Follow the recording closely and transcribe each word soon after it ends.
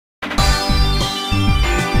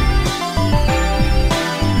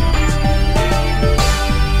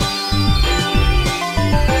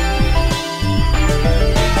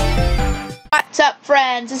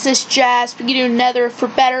friends, this is Jazz bringing you another For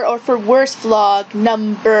Better or For Worse vlog,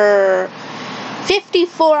 number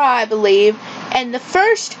 54, I believe. And the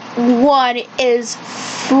first one is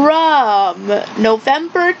from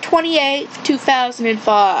November 28th,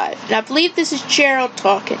 2005. And I believe this is Gerald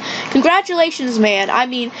talking. Congratulations, man. I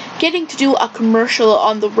mean, getting to do a commercial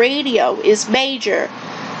on the radio is major.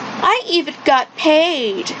 I even got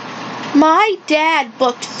paid. My dad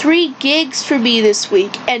booked 3 gigs for me this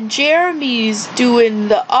week, and Jeremy's doing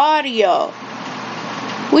the audio.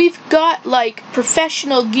 We've got, like,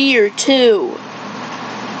 professional gear, too.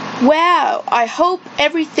 Wow, I hope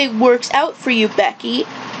everything works out for you, Becky.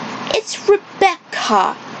 It's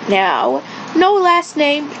Rebecca now. No last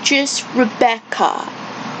name, just Rebecca.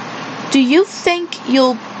 Do you think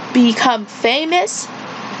you'll become famous?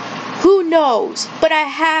 Who knows, but I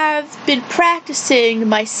have been practicing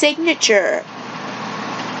my signature.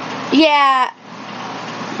 Yeah,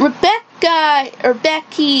 Rebecca, or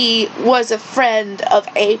Becky, was a friend of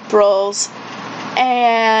April's,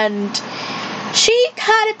 and she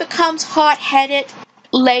kind of becomes hot-headed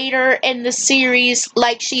later in the series,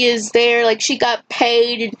 like she is there, like she got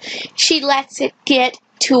paid, and she lets it get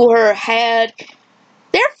to her head.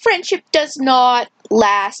 Their friendship does not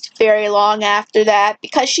last very long after that,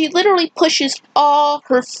 because she literally pushes all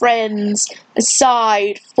her friends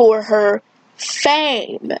aside for her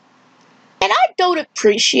fame. And I don't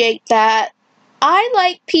appreciate that. I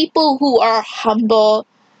like people who are humble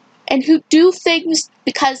and who do things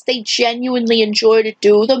because they genuinely enjoy to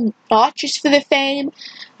do them, not just for the fame.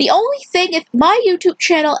 The only thing, if my YouTube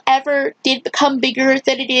channel ever did become bigger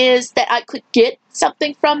than it is, that I could get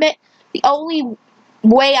something from it, the only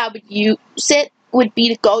way I would use it would be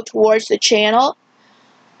to go towards the channel.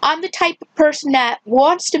 I'm the type of person that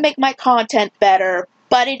wants to make my content better,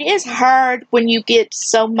 but it is hard when you get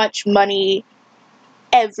so much money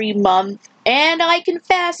every month. And I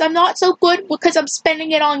confess, I'm not so good because I'm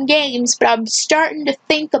spending it on games, but I'm starting to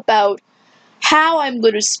think about how I'm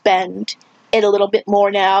going to spend it a little bit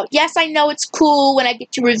more now. Yes, I know it's cool when I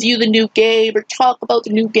get to review the new game or talk about the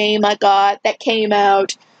new game I got that came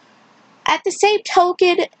out. At the same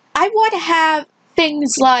token, I want to have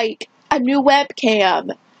things like a new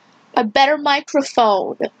webcam, a better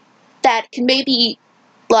microphone that can maybe,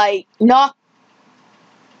 like, knock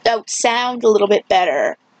out sound a little bit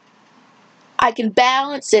better. I can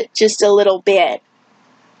balance it just a little bit.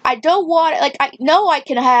 I don't want, like, I know I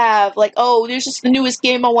can have, like, oh, this is the newest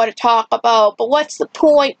game I want to talk about, but what's the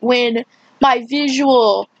point when my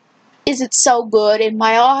visual isn't so good and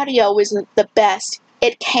my audio isn't the best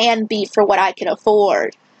it can be for what I can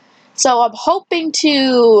afford? So I'm hoping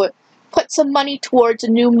to put some money towards a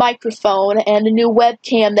new microphone and a new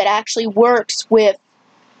webcam that actually works with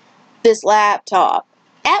this laptop.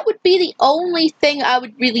 That would be the only thing I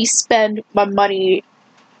would really spend my money,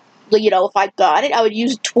 you know, if I got it. I would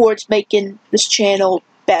use it towards making this channel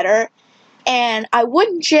better. And I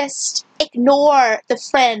wouldn't just ignore the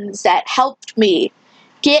friends that helped me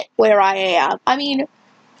get where I am. I mean,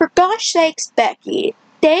 for gosh sakes, Becky,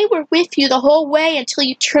 they were with you the whole way until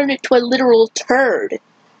you turned into a literal turd.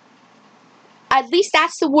 At least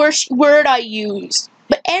that's the worst word I used.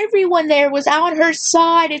 But everyone there was on her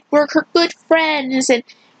side and were her good friends, and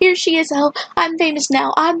here she is, oh, I'm famous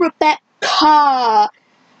now, I'm Rebecca. Yeah,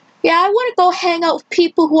 I want to go hang out with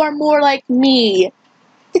people who are more like me.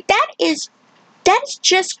 That is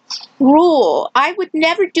just cruel. I would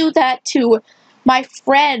never do that to my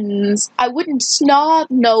friends. I wouldn't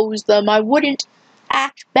snob-nose them. I wouldn't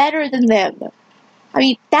act better than them. I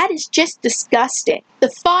mean, that is just disgusting. The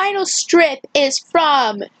final strip is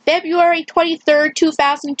from February 23rd,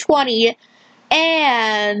 2020,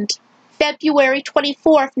 and February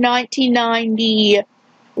 24th,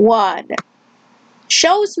 1991.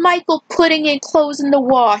 Shows Michael putting in clothes in the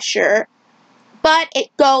washer, but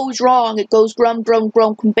it goes wrong. It goes grum, grum,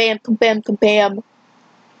 grum, kabam, kabam, kabam.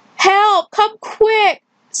 Help! Come quick!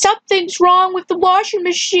 Something's wrong with the washing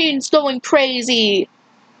machine's going crazy.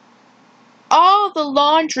 All the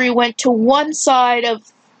laundry went to one side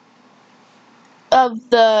of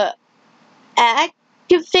the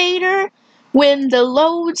activator. When the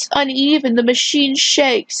load's uneven, the machine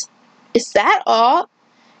shakes. Is that all?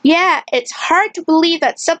 Yeah, it's hard to believe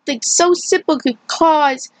that something so simple could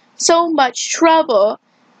cause so much trouble.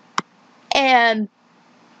 And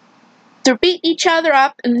they're beating each other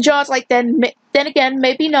up, and John's like, then again,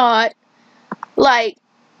 maybe not. Like,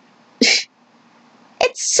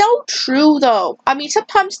 it's so true, though. I mean,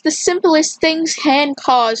 sometimes the simplest things can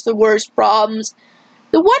cause the worst problems.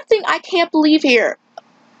 The one thing I can't believe here,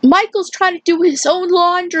 Michael's trying to do his own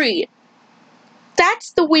laundry.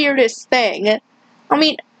 That's the weirdest thing. I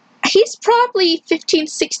mean, he's probably 15,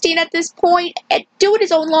 16 at this point, and doing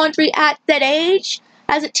his own laundry at that age,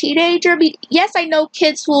 as a teenager. I mean, yes, I know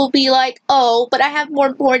kids will be like, oh, but I have more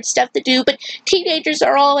important stuff to do, but teenagers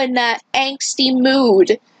are all in that angsty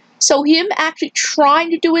mood. So him actually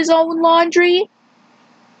trying to do his own laundry.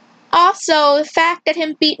 Also, the fact that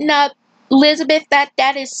him beating up Elizabeth,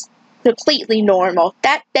 that is completely normal.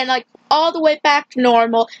 That, then, like, all the way back to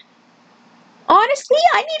normal. Honestly,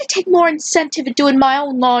 I need to take more incentive in doing my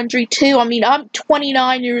own laundry, too. I mean, I'm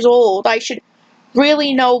 29 years old. I should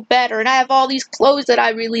really know better, and I have all these clothes that I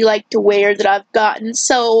really like to wear that I've gotten,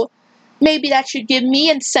 so maybe that should give me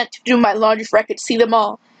incentive to do my laundry so I could see them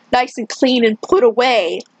all nice and clean and put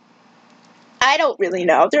away. I don't really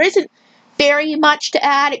know. There isn't very much to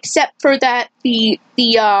add, except for that the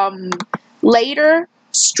later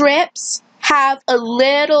strips have a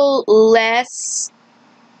little less.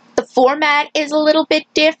 The format is a little bit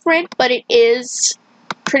different, but it is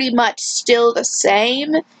pretty much still the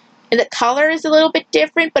same. And the color is a little bit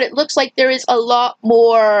different, but it looks like there is a lot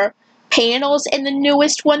more panels in the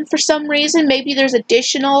newest one for some reason. Maybe there's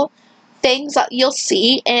additional things that you'll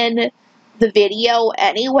see in the video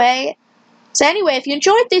anyway. So anyway, if you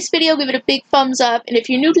enjoyed this video, give it a big thumbs up. And if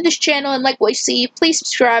you're new to this channel and like what you see, please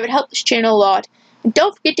subscribe. It helps this channel a lot. And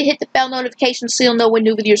don't forget to hit the bell notification so you'll know when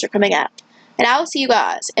new videos are coming out. And I will see you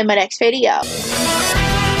guys in my next video.